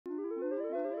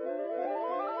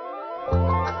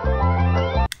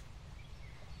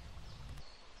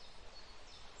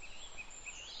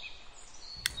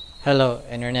Hello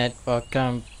internet,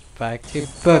 welcome back to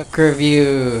book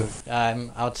review.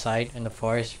 I'm outside in the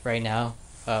forest right now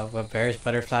with bears,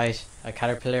 butterflies, a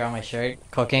caterpillar on my shirt,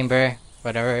 cocaine bear,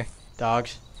 whatever,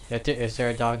 dogs. Is there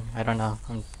a dog? I don't know.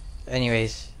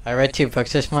 Anyways, I read 2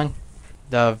 books this month.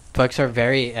 The books are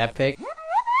very epic.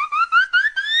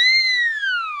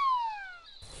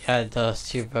 Yeah, those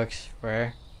 2 books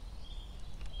were...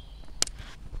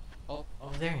 Oh,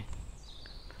 over there.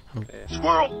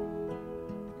 Squirrel!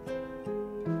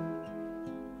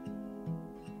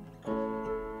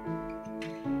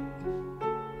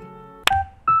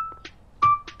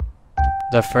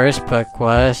 The first book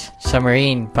was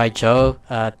Submarine by Joe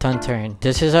Dunthorne.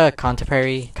 This is a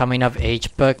contemporary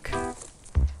coming-of-age book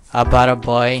about a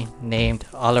boy named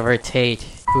Oliver Tate,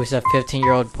 who's a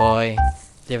 15-year-old boy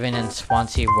living in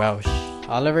Swansea, Welsh.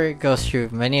 Oliver goes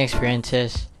through many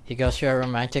experiences. He goes through a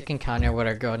romantic encounter with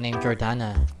a girl named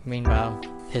Jordana. Meanwhile,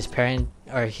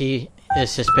 he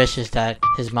is suspicious that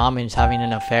his mom is having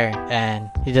an affair, and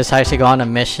he decides to go on a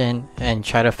mission and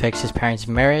try to fix his parents'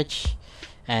 marriage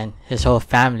and his whole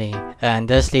family, and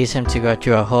this leads him to go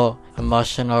through a whole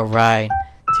emotional ride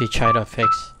to try to fix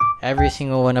every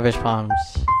single one of his problems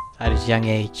at his young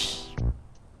age.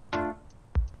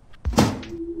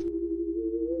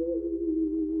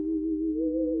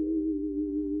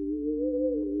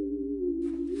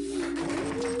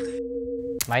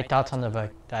 My thoughts on the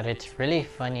book: that it's really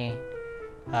funny,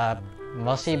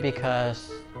 mostly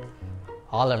because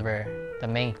Oliver, the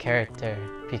main character,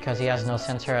 because he has no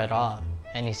censor at all,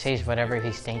 and he says whatever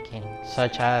he's thinking,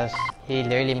 such as he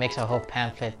literally makes a whole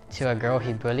pamphlet to a girl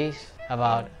he bullies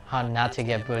about how not to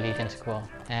get bullied in school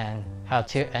and how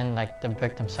to end like the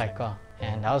victim cycle,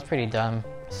 and that was pretty dumb.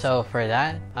 So for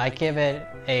that, I give it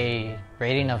a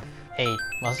rating of 8,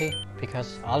 mostly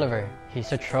because Oliver,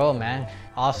 he's a troll, man.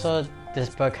 Also, this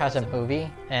book has a movie,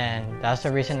 and that's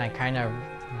the reason I kind of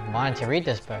wanted to read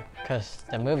this book, because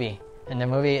the movie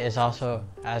is also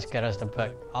as good as the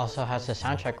book. Also has the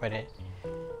soundtrack with it,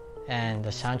 and the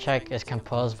soundtrack is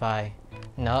composed by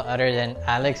no other than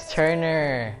Alex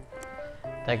Turner,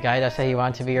 the guy that said he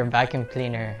wanted to be your vacuum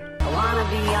cleaner. I wanna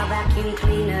be your vacuum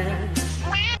cleaner.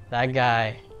 That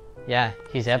guy, yeah,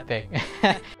 he's epic.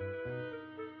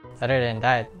 Other than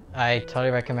that, I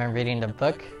totally recommend reading the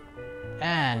book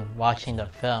and watching the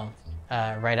film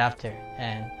right after,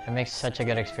 and it makes such a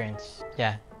good experience.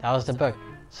 Yeah, that was the book.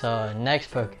 So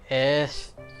next book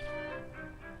is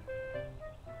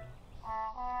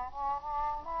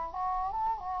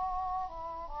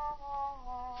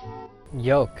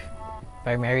Yolk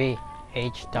by Mary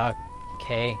H.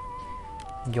 K.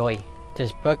 Choi.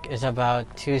 This book is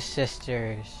about 2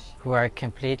 sisters who are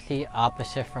completely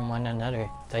opposite from one another.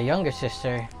 The younger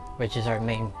sister, which is our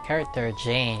main character,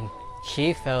 Jane,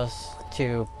 she fails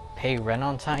to pay rent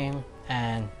on time,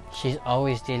 and she's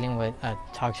always dealing with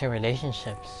toxic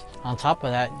relationships. On top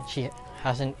of that, she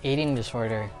has an eating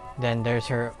disorder. Then there's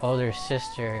her older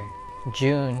sister,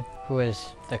 June, who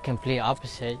is the complete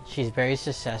opposite. She's very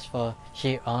successful.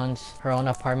 She owns her own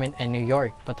apartment in New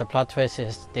York, but the plot twist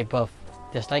is they both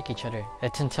dislike each other.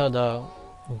 It's until though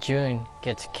June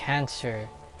gets cancer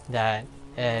that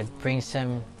it brings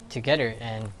them together,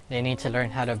 and they need to learn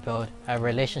how to build a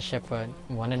relationship with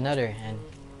one another and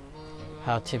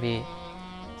how to be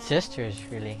sisters,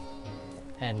 really,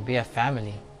 and be a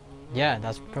family. Yeah,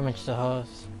 that's pretty much the whole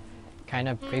kind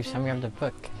of brief summary of the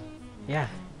book. Yeah,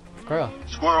 squirrel.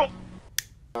 Squirrel!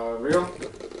 Real?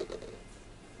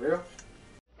 Real?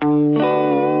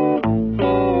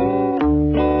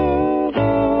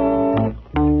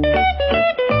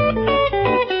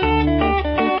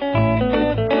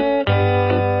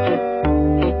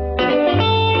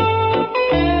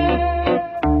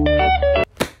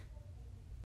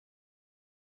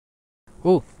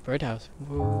 Ooh, birdhouse.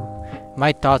 Ooh.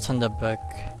 My thoughts on the book.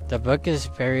 The book is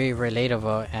very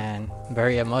relatable and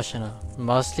very emotional,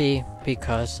 mostly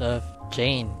because of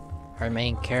Jane, our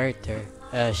main character.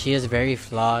 She is very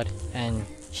flawed, and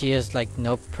she is like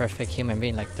no perfect human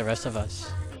being like the rest of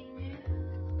us.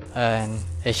 And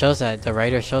it shows that, the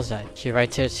writer shows that. She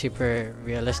writes it super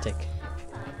realistic,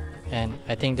 and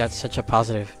I think that's such a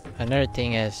positive. Another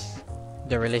thing is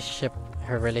her relationship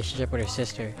with her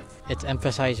sister. It's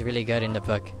emphasized really good in the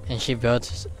book, and she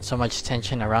builds so much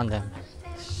tension around them.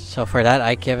 So for that,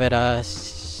 I give it a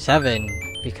 7,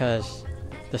 because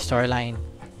the storyline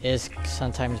is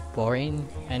sometimes boring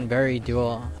and very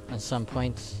dual on some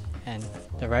points, and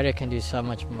the writer can do so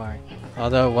much more.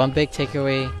 Although one big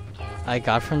takeaway I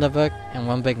got from the book and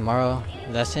one big moral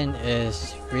lesson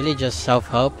is really just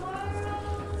self-help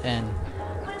and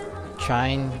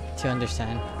trying to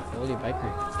understand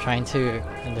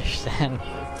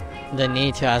the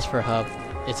need to ask for help.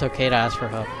 It's okay to ask for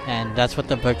help, and that's what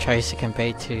the book tries to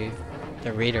convey to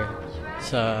the reader.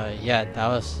 So yeah, that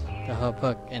was the whole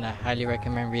book, and I highly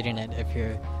recommend reading it if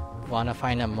you want to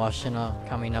find an emotional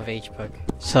coming of age book.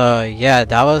 So yeah,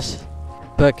 that was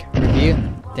book review.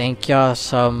 Thank y'all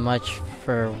so much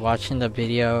for watching the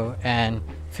video, and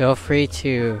feel free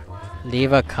to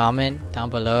leave a comment down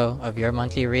below of your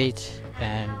monthly reads,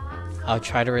 and I'll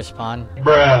try to respond.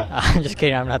 Bruh. I'm just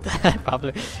kidding, I'm not that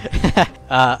popular.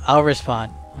 I'll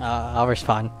respond. I'll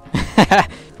respond.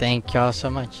 Thank y'all so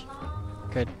much.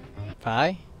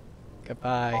 Goodbye.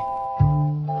 Goodbye.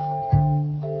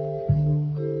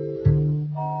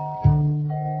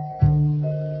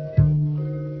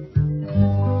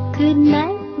 Good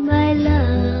night, my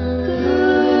love.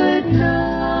 Good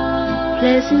night.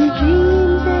 Pleasant dreams.